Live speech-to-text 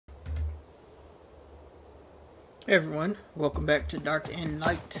Hey everyone, welcome back to Dark and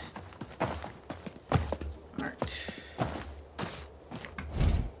Light. Alright.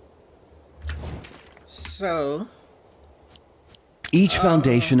 So... Each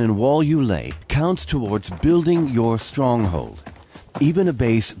foundation and wall you lay counts towards building your stronghold. Even a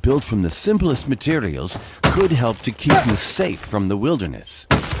base built from the simplest materials could help to keep you safe from the wilderness.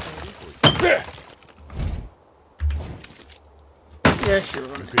 Yeah, sure.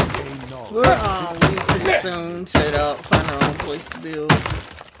 We'll leave pretty soon, set up, find our own place to build.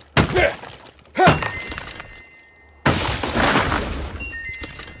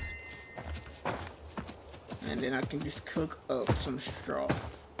 And then I can just cook up some straw.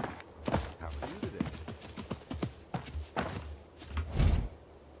 How are you today?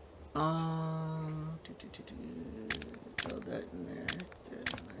 Throw that in there, that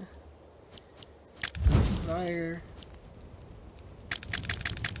in there. Fire.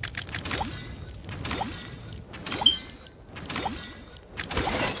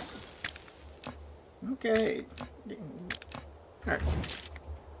 Okay. Alright.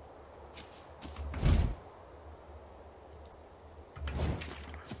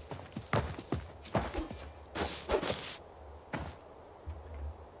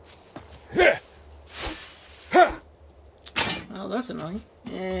 Oh, that's annoying.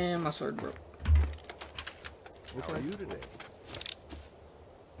 And my sword broke. How are you today?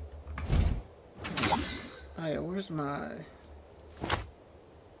 Oh yeah, where's my...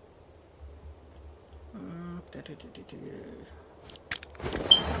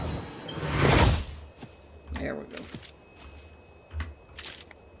 There we go.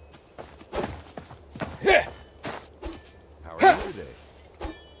 How are you today?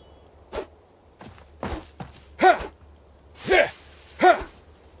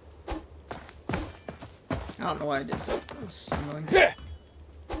 I don't know why I did that. That's annoying.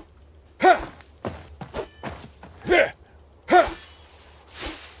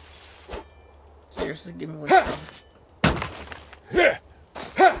 Seriously, give me one straw.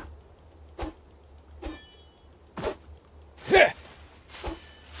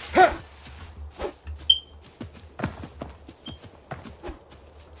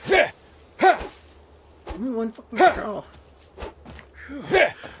 Give me one fucking straw.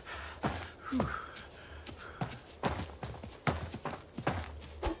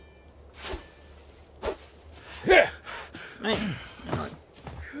 Man, annoying.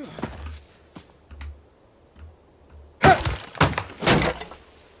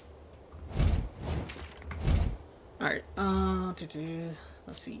 Alright,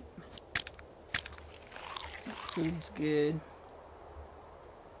 let's see. Food's good.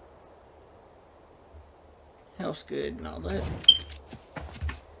 Health's good and all that.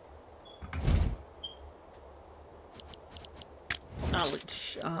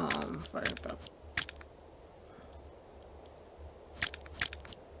 Knowledge, fire up.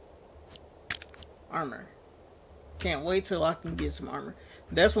 Armor. Can't wait till I can get some armor.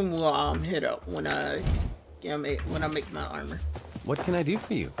 That's when we'll hit up when I make my armor. What can I do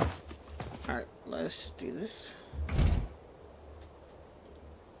for you? Alright, let's just do this.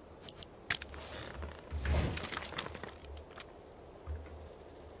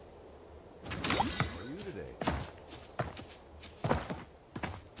 How are you today?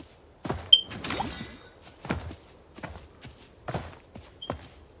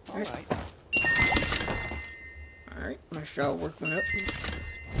 All right. Alright, my straw working up.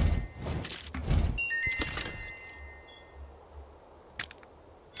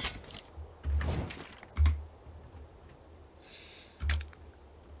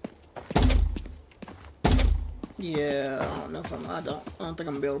 Yeah, I don't know if I don't think I'm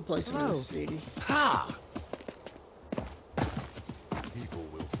gonna be able to place him in the city. Ha! People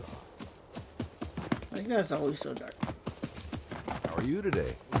will die. Like, that's always so dark. How are you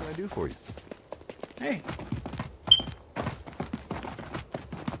today? What can I do for you? Hey.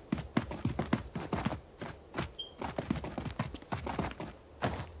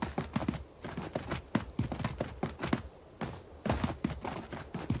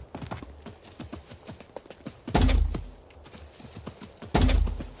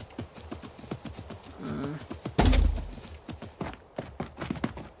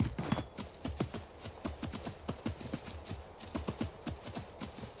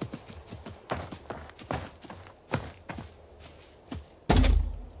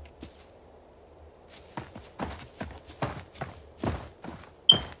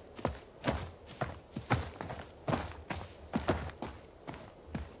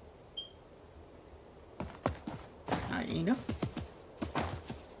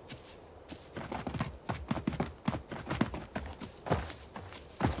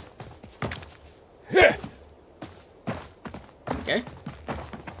 Okay.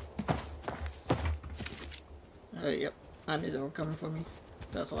 Yep. I knew they were coming for me.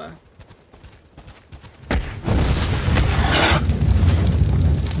 That's why.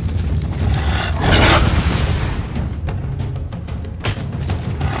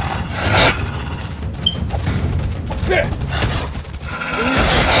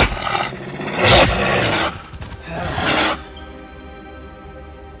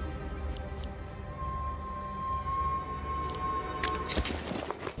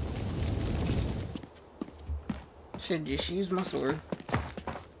 Should just use my sword.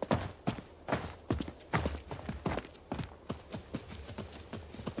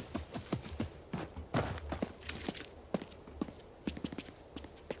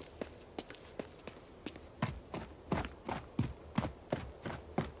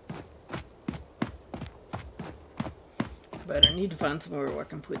 But I need to find somewhere where I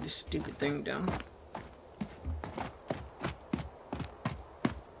can put this stupid thing down.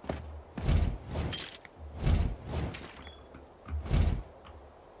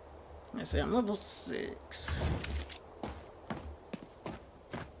 I say I'm level 6.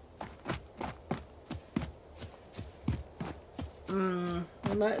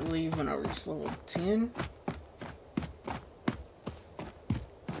 I might leave when I reach level 10.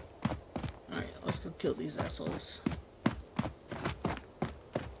 Alright, let's go kill these assholes.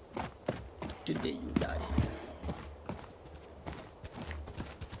 Today you die.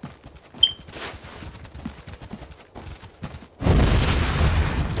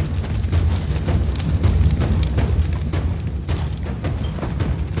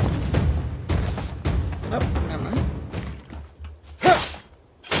 Oh, never mind.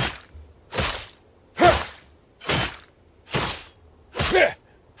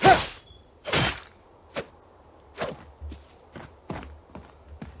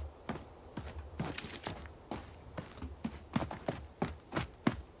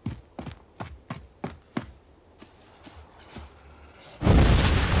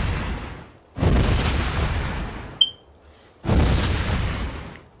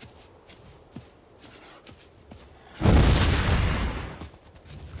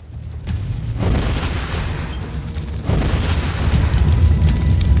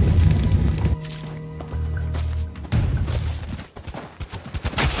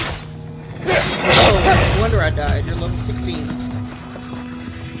 No wonder I died. You're level 16.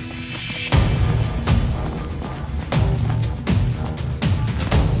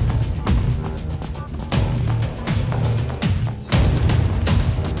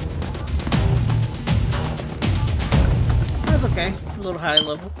 That's okay. A little high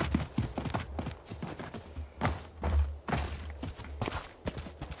level.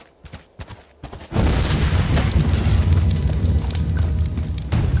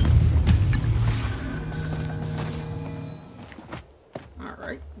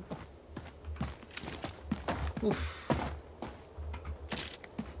 Oof.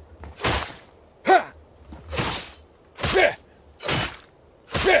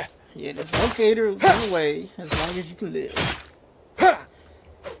 Yeah, this locator will run away as long as you can live.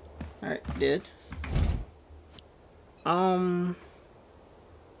 Alright, dead.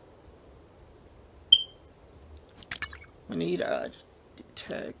 We need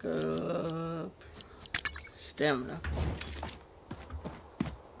attack up stamina.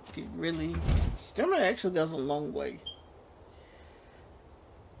 It really, stamina actually goes a long way.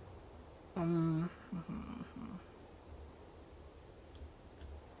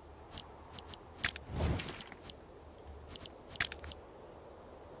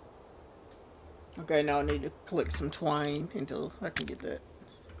 Okay, now I need to collect some twine until I can get that.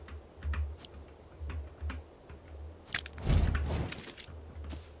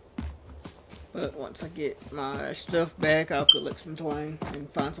 But once I get my stuff back, I'll collect some twine and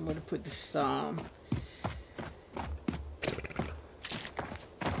find somewhere to put this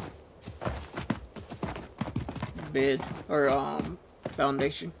bed or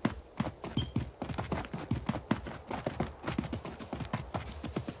foundation.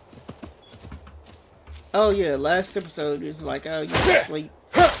 Oh yeah, last episode is like you can sleep.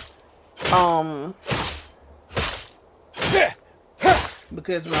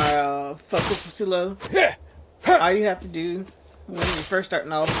 Because my focus was too low. All you have to do when you're first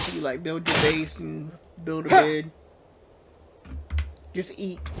starting off is you like build your base and build a bed. Just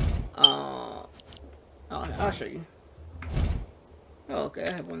eat. I'll show you. Oh, okay,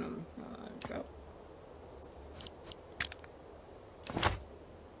 I have one of them. Drop.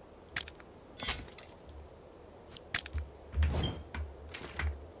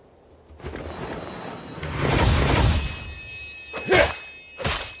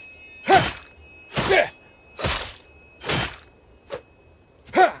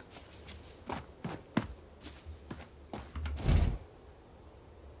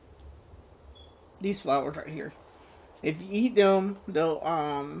 These flowers right here. If you eat them, they'll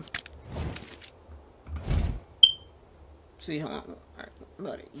see how long. Alright, I'm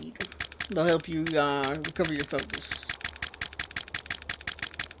about to eat. They'll help you recover your focus.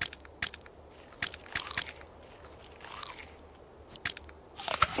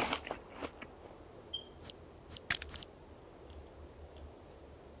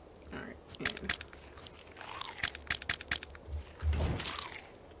 Alright,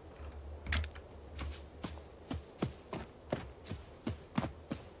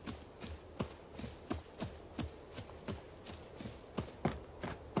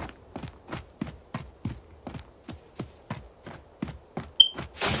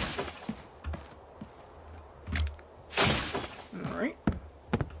 and alright.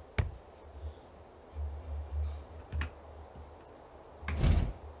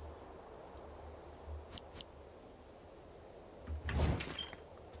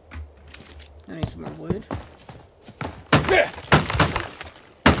 I need some more wood.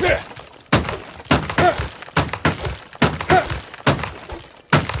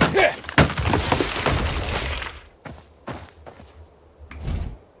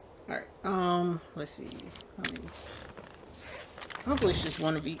 Alright, let's see. Hopefully it's just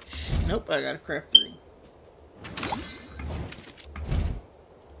one of each. Nope, I gotta craft 3.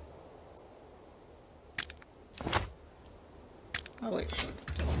 Oh wait.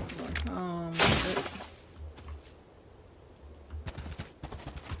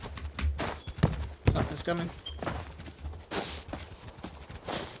 Something's coming.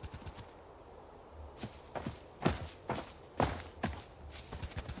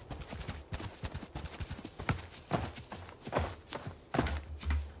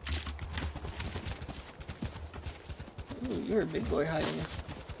 Ooh, you're a big boy hiding.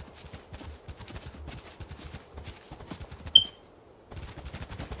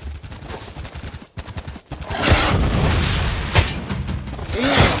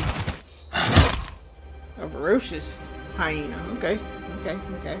 A ferocious hyena. Okay.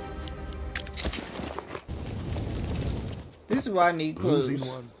 This is why I need clothes. Losing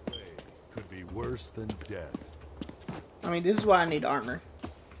one's way could be worse than death. I mean, this is why I need armor.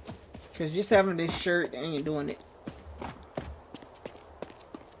 Because just having this shirt ain't doing it.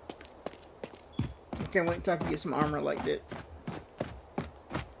 I can't wait until I can get some armor like that.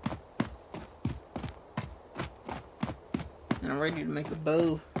 And I'm ready to make a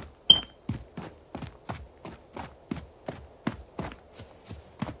bow.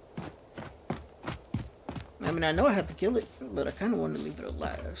 I mean, I know I have to kill it, but I kind of want to leave it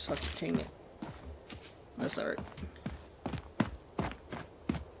alive so I can tame it. That's alright.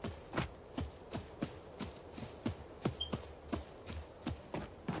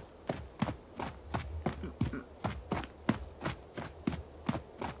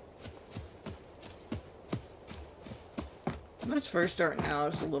 When it's first starting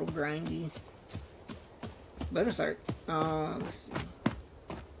out, it's a little grindy. But it's alright. Let's see.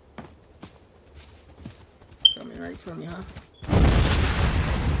 Coming right from you, huh?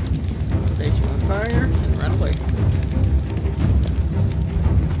 Set you on fire and run away.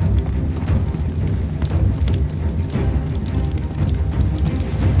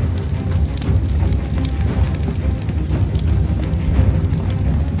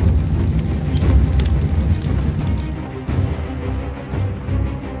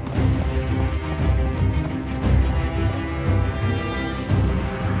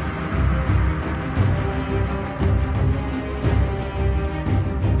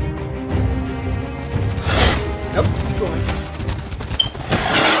 Nope, keep going.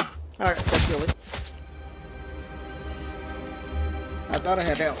 Alright, let's kill it. I thought I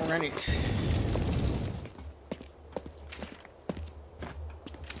had to outrun it.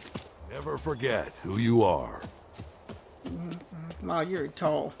 Never forget who you are. Wow, you're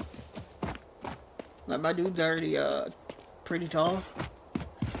tall. Like, my dude's already, pretty tall.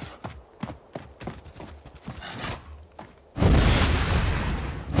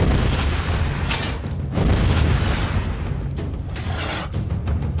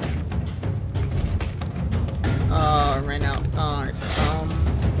 Ran out. Alright,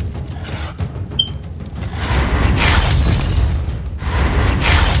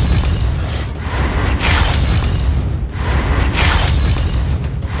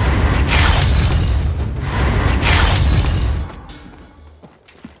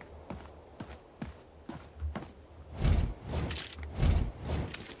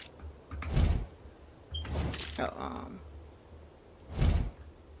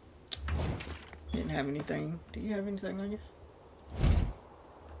 didn't have anything. Do you have anything on you?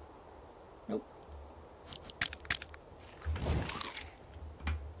 Nope.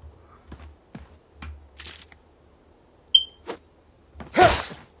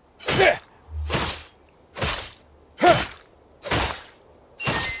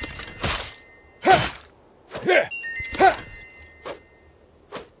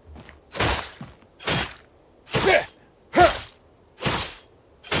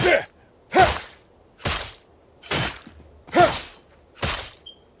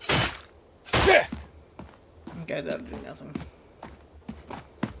 Okay, that'll do nothing.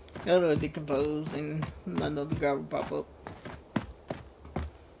 It'll decompose and none of the gravel will pop up.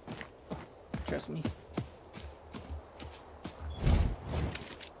 Trust me.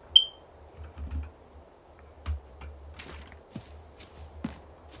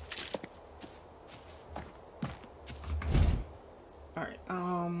 Alright,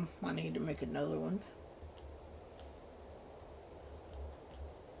 I need to make another one.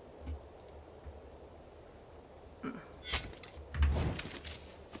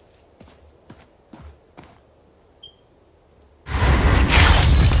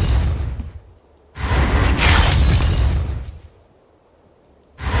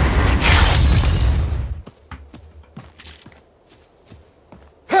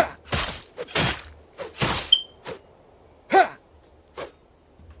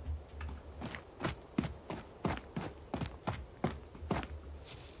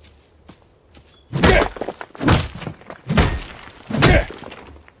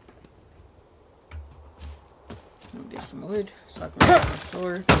 Get some wood so I can make my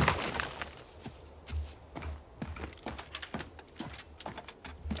sword.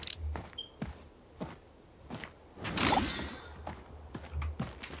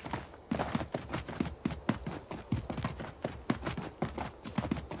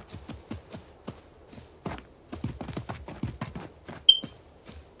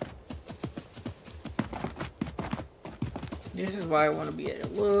 This is why I want to be at a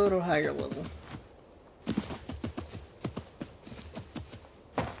little higher level.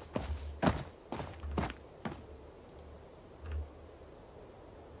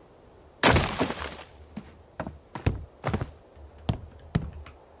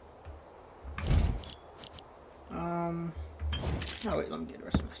 Oh wait, let me get the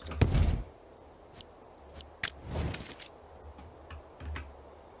rest of my stuff.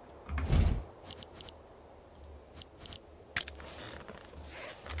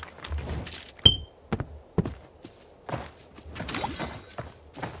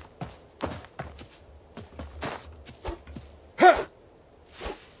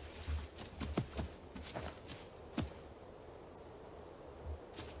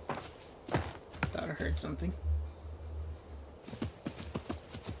 Thought I heard something.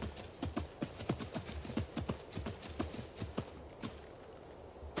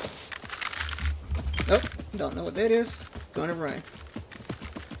 Nope, don't know what that is. Gonna run.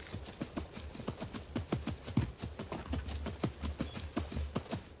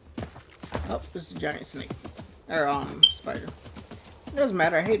 Oh, this is a giant snake. Or, spider. It doesn't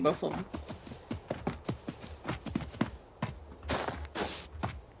matter, I hate both of them.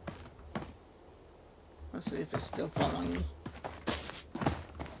 Let's see if it's still following me.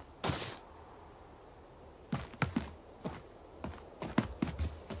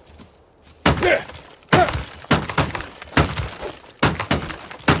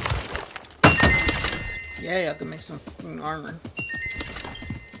 Yeah, I can make some armor.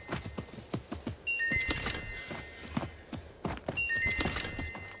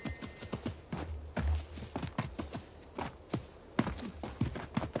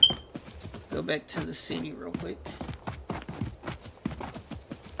 Go back to the city real quick.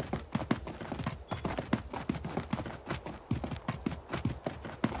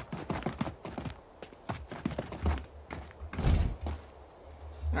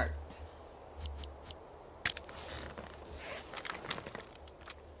 Alright.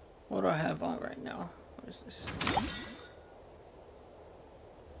 What do I have on right now? What is this?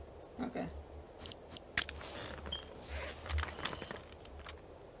 Okay.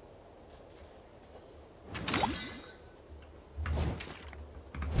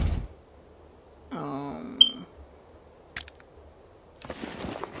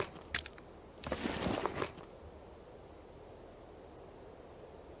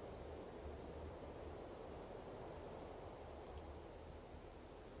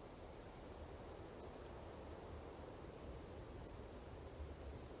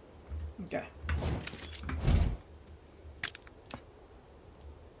 Okay.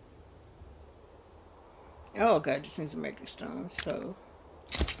 Oh, okay, I just need some magic stones, so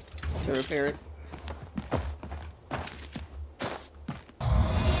to repair it.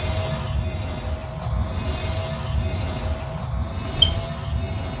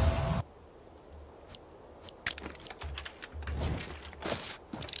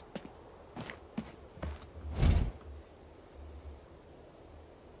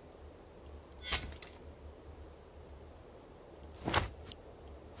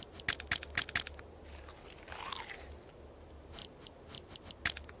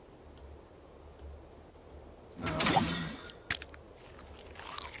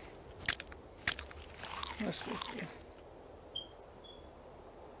 What's this here?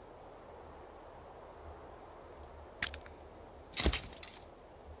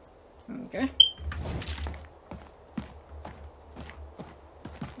 Okay.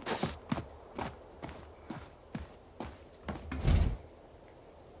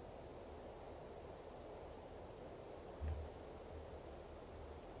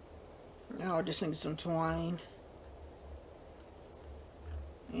 Now I just need some twine.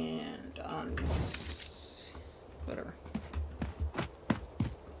 And whatever.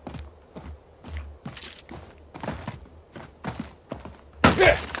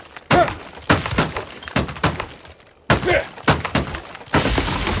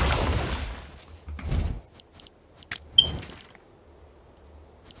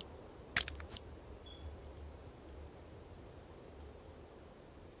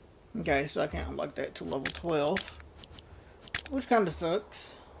 Okay, so I can't unlock that to level 12, which kind of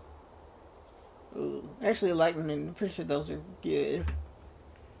sucks. Ooh, actually, lightning and pretty sure those are good.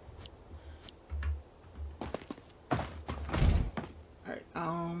 Alright,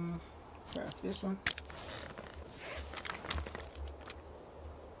 craft this one.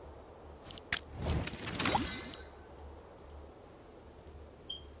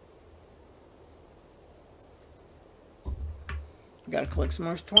 Gotta collect some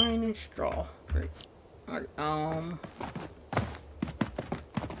more twine and straw. Great. Alright,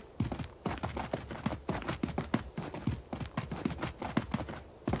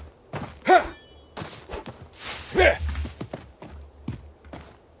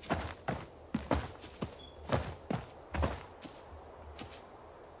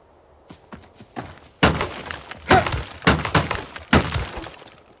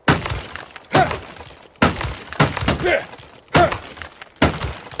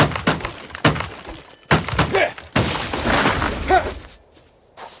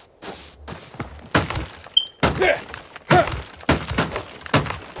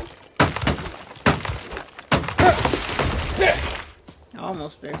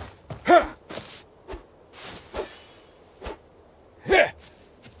 almost there.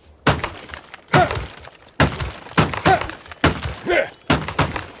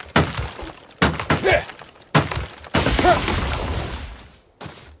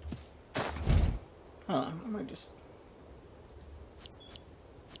 Hold on, I might just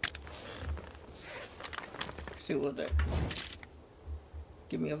see what that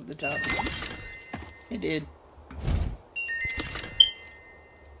give me over the top. It did.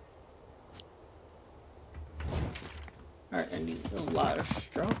 Alright, I need a lot of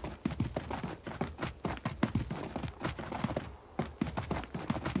straw.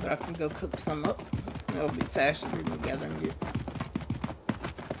 But I can go cook some up. That'll be faster than gathering it.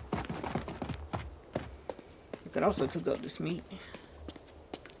 I could also cook up this meat.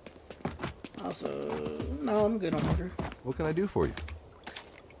 Also, no, I'm good on water. What can I do for you?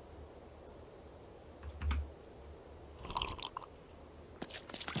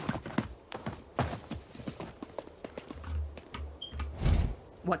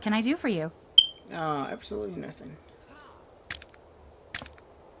 What can I do for you? Absolutely nothing.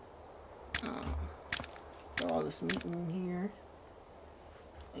 Put all this meat in here.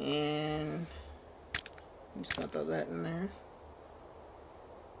 And I'm just gonna throw that in there.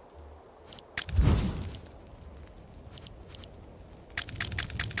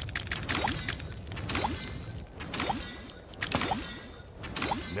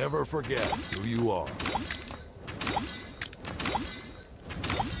 Never forget who you are.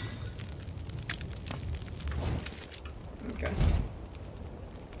 Okay.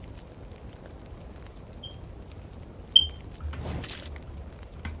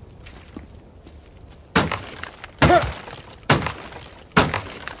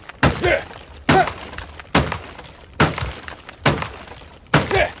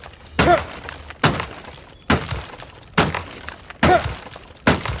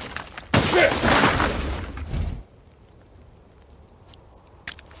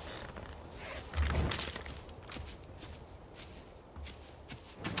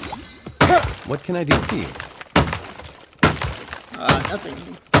 What can I do for you? Nothing.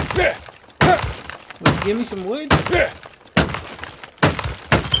 Would you give me some wood?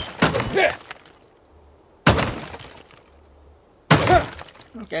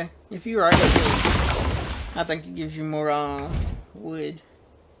 Okay, if you're right, I think it gives you more wood.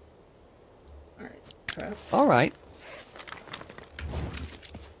 Alright, crap. All right.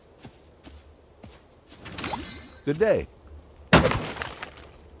 Good day.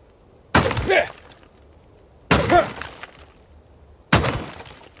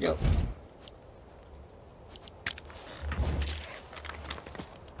 Yep.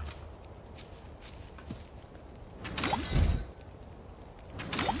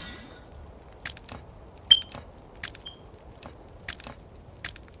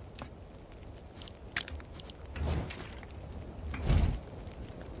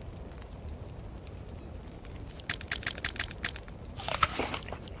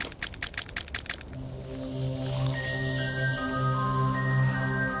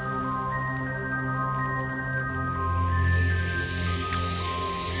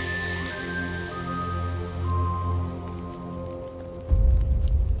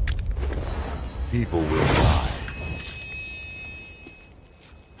 People will die.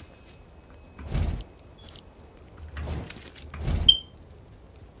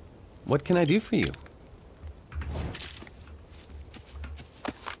 What can I do for you?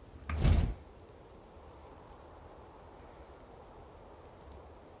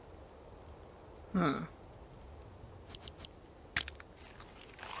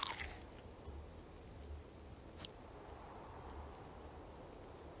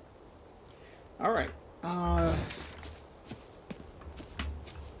 All right. How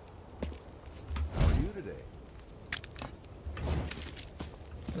are you today?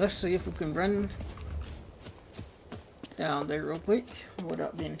 Let's see if we can run down there real quick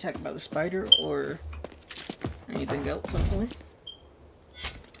without being attacked by the spider or anything else, hopefully.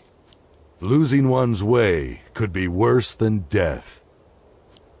 Losing one's way could be worse than death.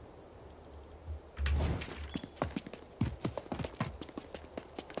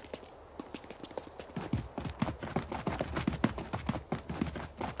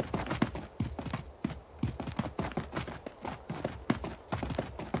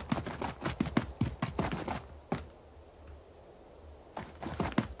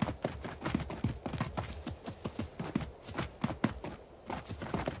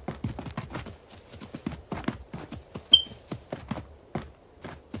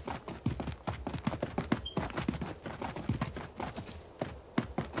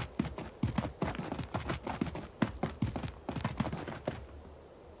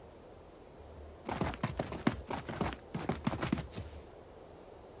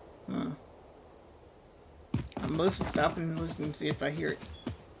 I'm mostly stopping and listening to see if I hear it.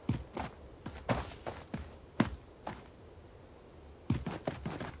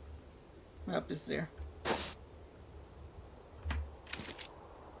 Up is there.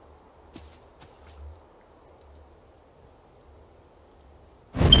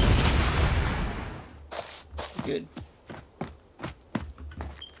 Good.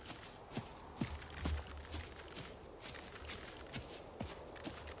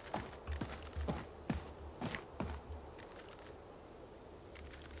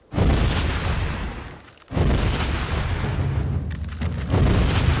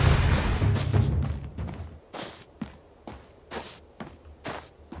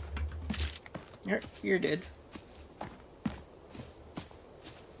 You're dead.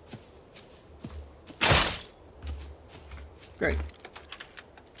 Great.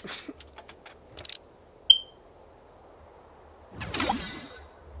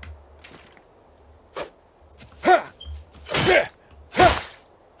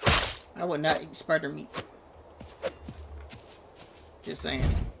 I would not eat spider meat. Just saying.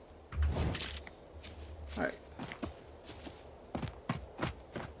 Alright.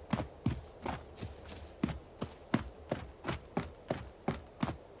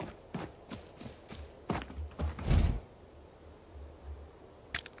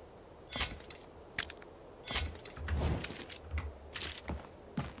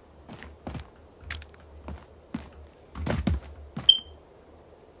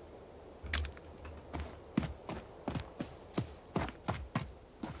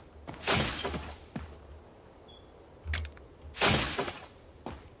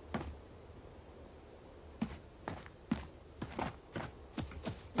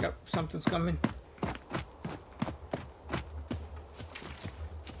 Yep, something's coming.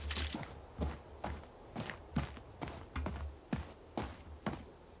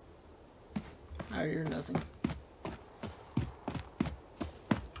 I hear nothing.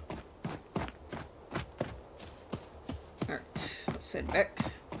 Alright, let's head back.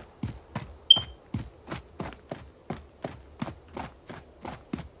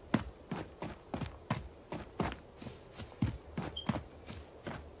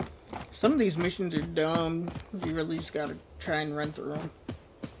 Some of these missions are dumb. You really just gotta try and run through them.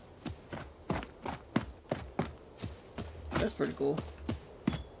 That's pretty cool.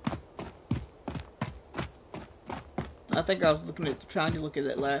 I think I was trying to look at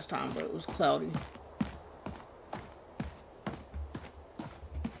that last time, but it was cloudy.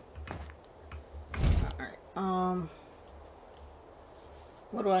 Alright,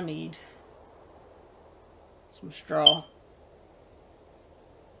 what do I need? Some straw.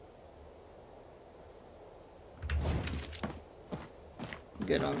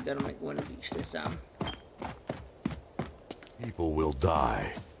 Good, I'm gonna make one of each this time. People will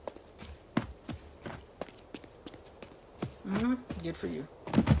die. Good for you.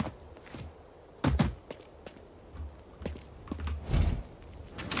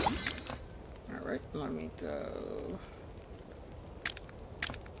 Alright, let me go.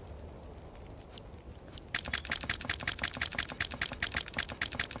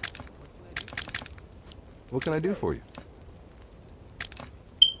 What can I do for you?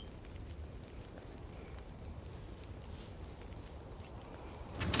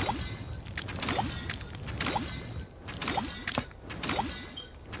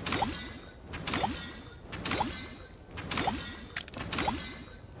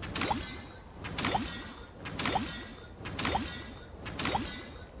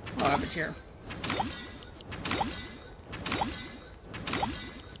 I'll have a chair.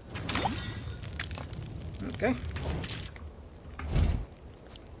 Okay.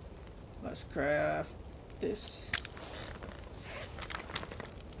 Let's craft this.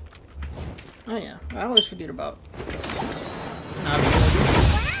 Oh yeah, I always forget about.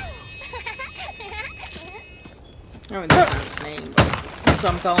 I mean, that's not his name, but that's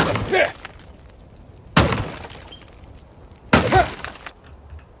what I'm calling him.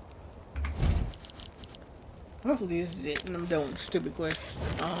 Hopefully this is it, and I'm done with the stupid quest.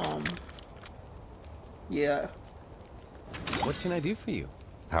 Yeah. What can I do for you?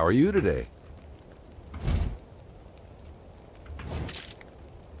 How are you today?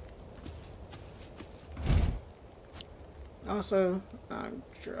 Also, I'm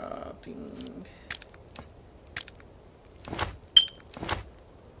dropping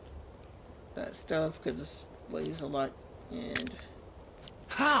that stuff because it weighs a lot, and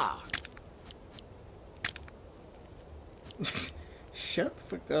Ha! shut the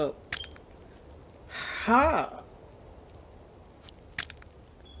fuck up. Ha!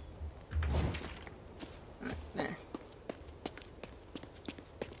 Right, there.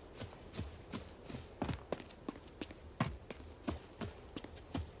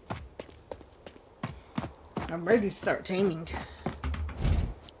 I'm ready to start taming.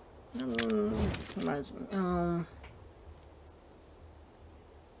 Reminds me.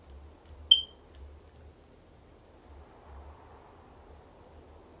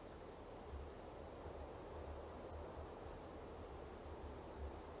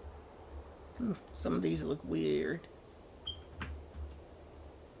 Some of these look weird.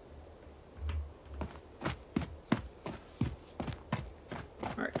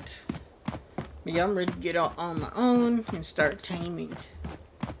 Alright. But yeah, I'm ready to get out on my own and start taming.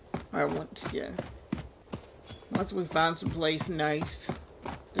 Alright, once we find some place nice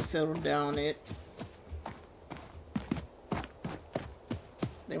to settle down at,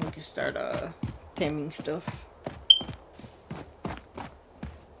 then we can start taming stuff.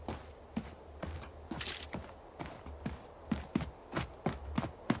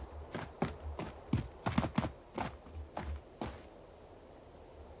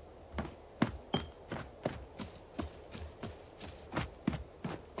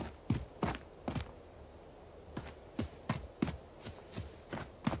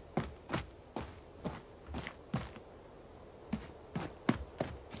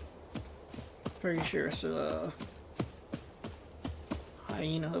 Pretty sure it's a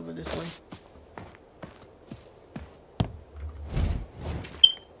hyena over this way.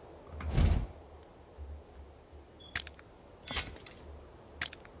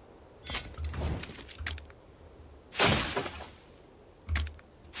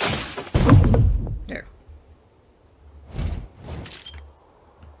 There.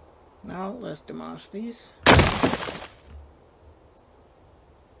 Now let's demolish these.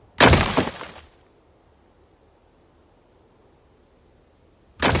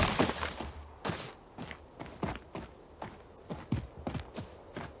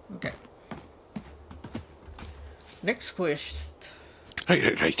 Okay. Next quest.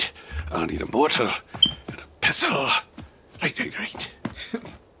 Right. I'll need a mortar and a pestle. Right.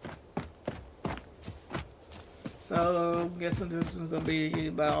 So, I'm guessing this is gonna be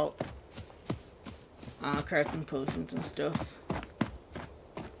about crafting potions and stuff.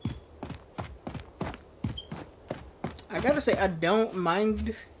 I gotta say, I don't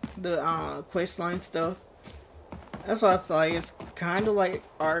mind the questline stuff. That's why I say it's kind of like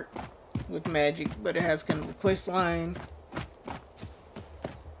art with magic, but it has kind of a questline.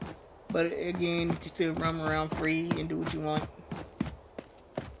 But again, you can still roam around free and do what you want.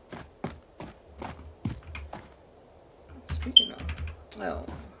 Speaking of, oh,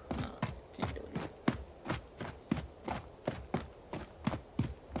 no, can't do it.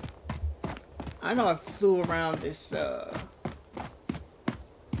 I know I flew around this,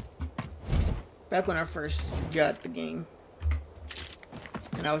 back when I first got the game.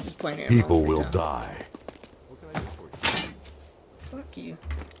 And I was just playing it. People will die. What can I do for you? Fuck you.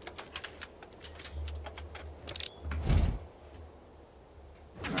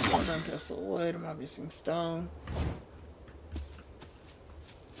 Alright, well done, just wood. I'm obviously stone.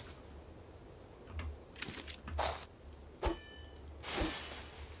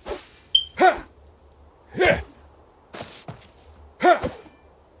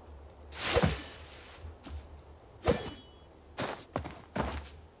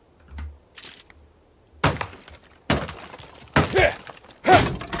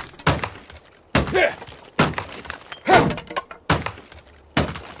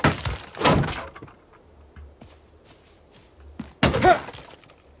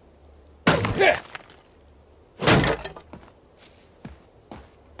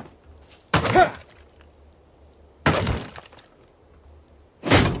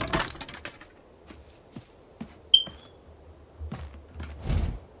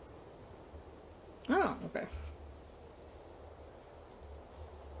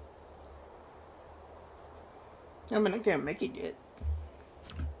 I mean, I can't make it yet.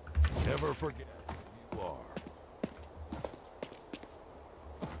 Never forget who you are.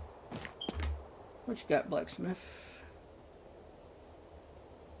 What you got, blacksmith?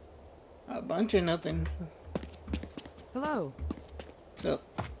 A bunch of nothing. Hello. So,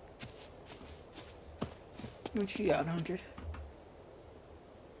 what you got, 100?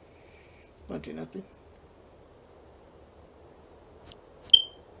 Bunch of nothing.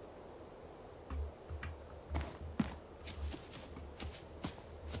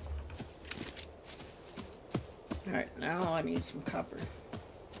 Alright, now I need some copper.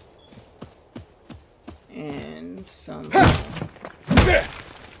 And some...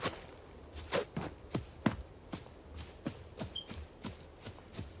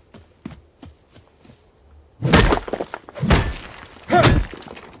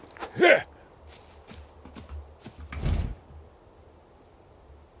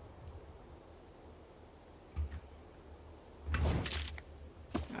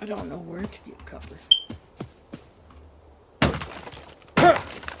 I don't know where to get copper.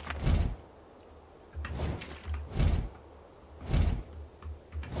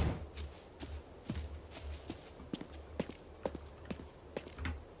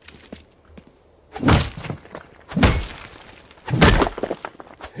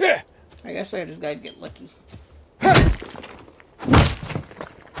 I guess I just gotta get lucky.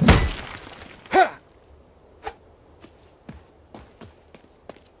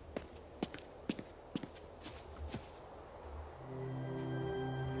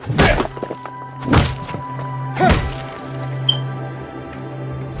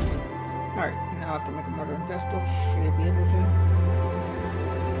 Alright, now I can make a mortar and pestle. Should I be able to?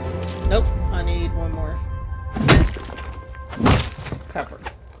 Nope, I need one more copper.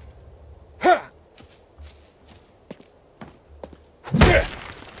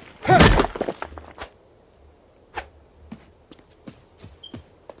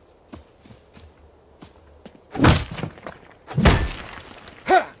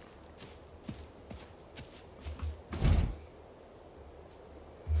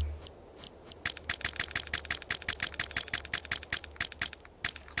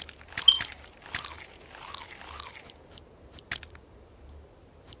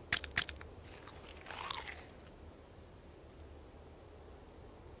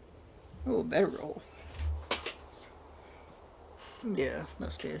 Oh, better roll. Yeah,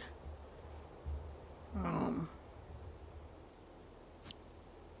 that's good.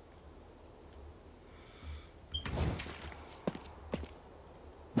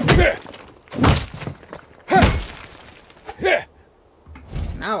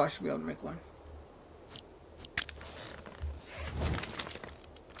 Now I should be able to make one.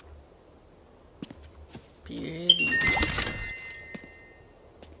 Beauty.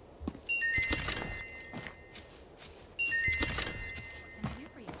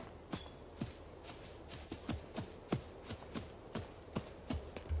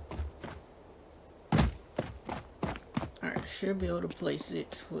 Alright, should be able to place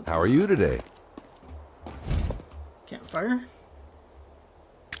it with... How are you today? Campfire.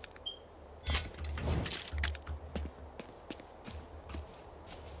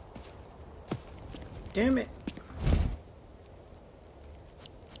 Damn it.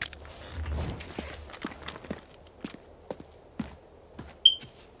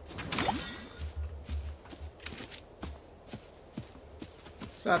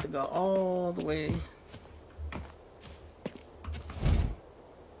 So I have to go all the way.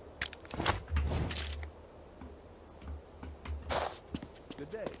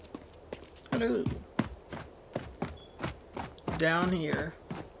 Good day. Hello. Down here.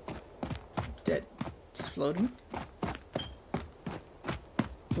 That's floating.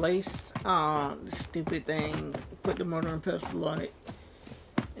 Place on the stupid thing. Put the mortar and pestle on it.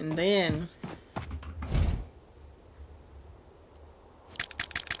 And then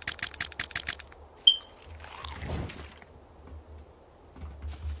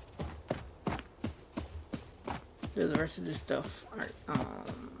do the rest of this stuff. Alright,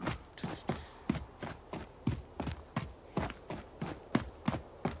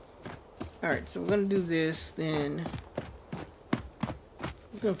 Alright, so we're gonna do this, then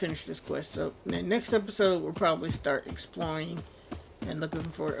we're gonna finish this quest up. And then next episode we'll probably start exploring and looking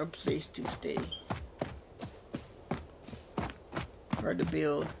for a place to stay. Or to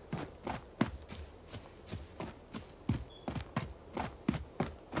build.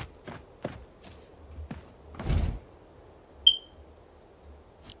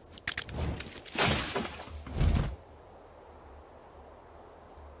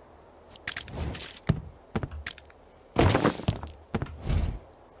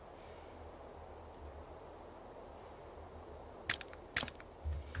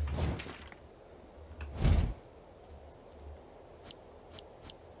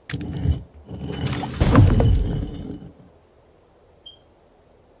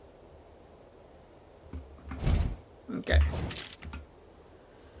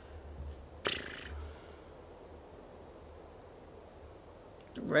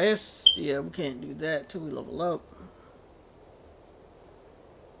 Rest? Yeah, we can't do that till we level up.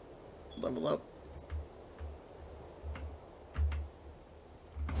 Level up.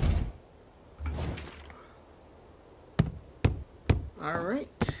 Alright.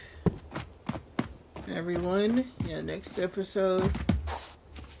 Everyone, yeah, next episode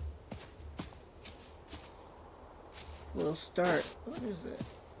we'll start. What is it?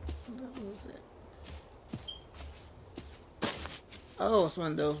 What was it? Oh, it's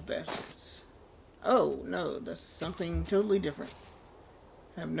one of those bastards. Oh, no, that's something totally different.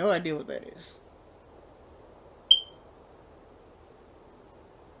 I have no idea what that is.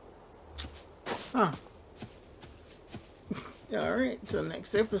 Huh. Alright, so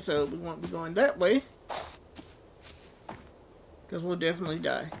next episode we won't be going that way. Because we'll definitely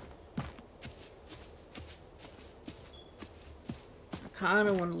die. I kind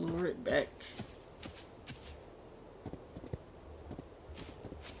of want to lure it back.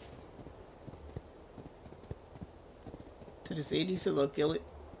 To the city so they'll kill it.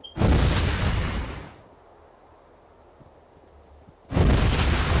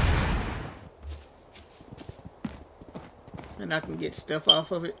 And I can get stuff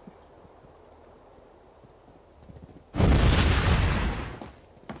off of it.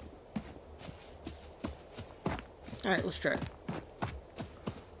 Alright, let's try it.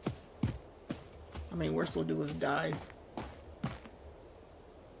 I mean, worst we'll do is die.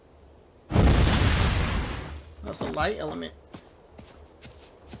 That's a light element.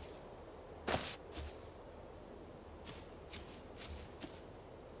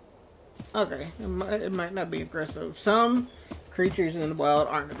 Okay, it might not be aggressive. Some creatures in the wild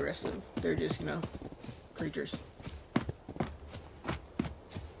aren't aggressive. They're just, you know, creatures.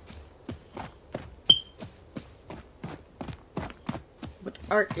 But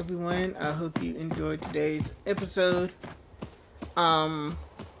alright, everyone, I hope you enjoyed today's episode.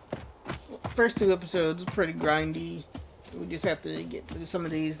 First two episodes are pretty grindy. We just have to get through some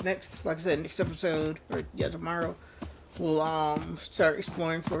of these. Next, like I said, next episode, or yeah, tomorrow, we'll start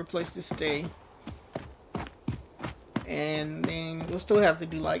exploring for a place to stay. And then we'll still have to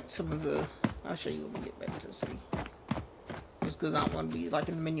do like some of the, I'll show you when we get back to the city. Just because I don't want to be like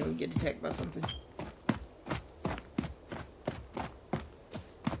in the menu and get attacked by something.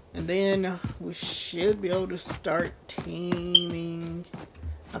 And then we should be able to start teaming,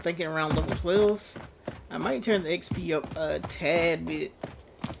 I think at around level 12. I might turn the XP up a tad bit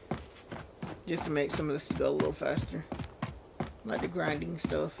just to make some of this go a little faster. Like the grinding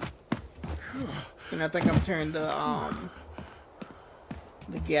stuff. And I think I'm turning the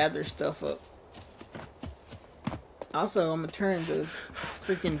gather stuff up. Also, I'm gonna turn the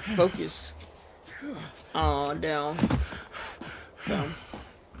freaking focus down. So,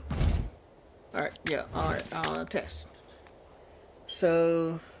 alright, yeah, alright, test.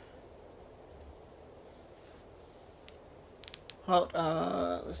 So, halt,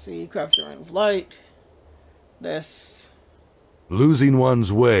 let's see, craft the ring of light. That's... Losing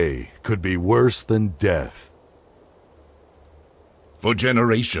one's way could be worse than death. For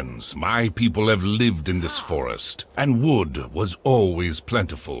generations, my people have lived in this forest, and wood was always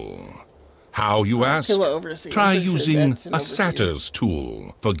plentiful. How, you ask? Try using a satyr's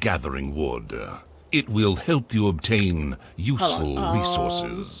tool for gathering wood. It will help you obtain useful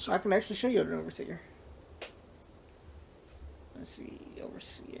resources. I can actually show you an overseer. Let's see,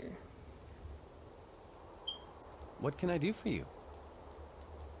 overseer. What can I do for you?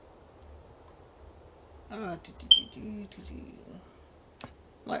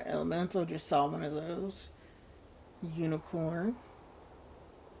 Like elemental, just saw one of those. Unicorn.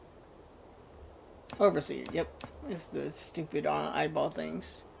 Overseer, yep. It's the stupid eyeball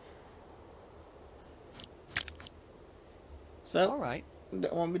things. So, alright.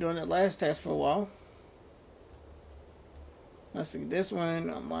 Won't be doing that last task for a while. Let's see, this one,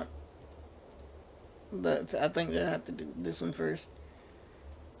 I'm like... I think I have to do this one first.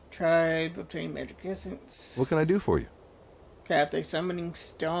 Tribe, obtain magic essence. What can I do for you? Craft a summoning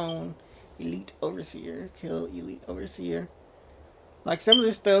stone. Elite overseer. Kill elite overseer. Like some of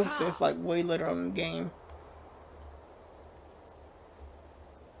this stuff that's like way later on in the game.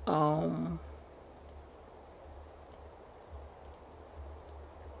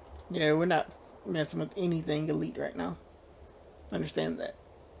 Yeah, we're not messing with anything elite right now. Understand that.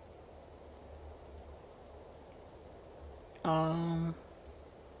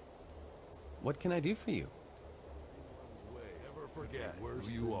 What can I do for you? Never forget who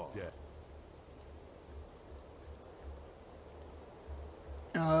you are.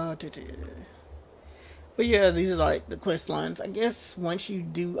 But yeah, these are like the quest lines. I guess once you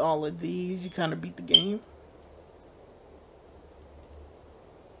do all of these, you kind of beat the game.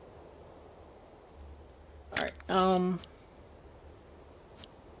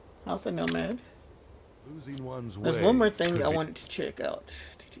 House of Nomad. Losing one's There's way one more thing could I be- wanted to check out.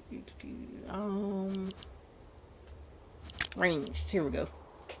 Ranged. Here we go.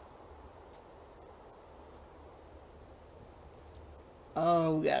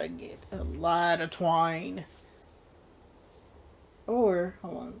 Oh, we gotta get a lot of twine. Or,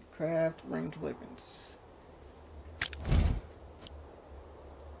 hold on, craft ranged weapons.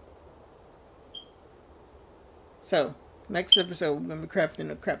 So, next episode we're gonna be crafting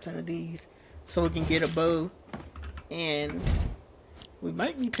a crap ton of these so we can get a bow. And we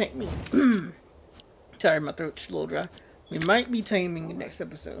might be taming. Sorry, my throat's a little dry. We might be taming the next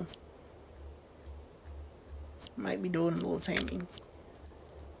episode. Might be doing a little taming.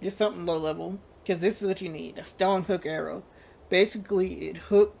 Just something low level. Because this is what you need. A stone hook arrow. Basically, it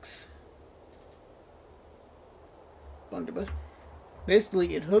hooks. Blunderbuss.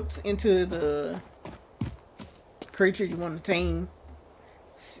 Basically, it hooks into the creature you want to tame.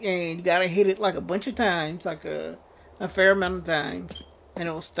 And you gotta hit it like a bunch of times. Like a fair amount of times. And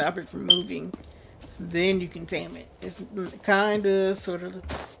it will stop it from moving. Then you can tame it. It's kind of, sort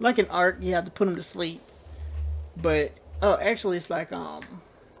of, like an arc. You have to put them to sleep. But, oh, actually it's like,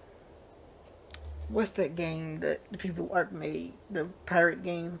 what's that game that the people who Ark made? The pirate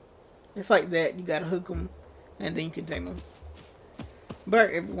game? It's like that. You gotta hook them, and then you can tame them. But,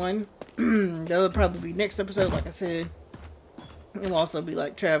 everyone, that'll probably be next episode, like I said. It'll also be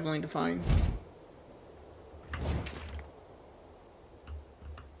like traveling to find.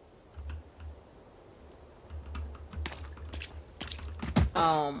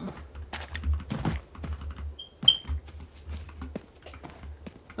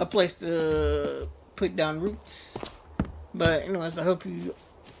 A place to put down roots. But anyways, I hope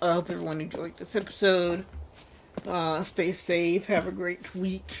everyone enjoyed this episode. Stay safe, have a great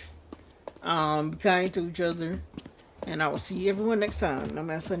week. Be kind to each other. And I will see everyone next time. No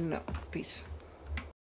matter what. Peace.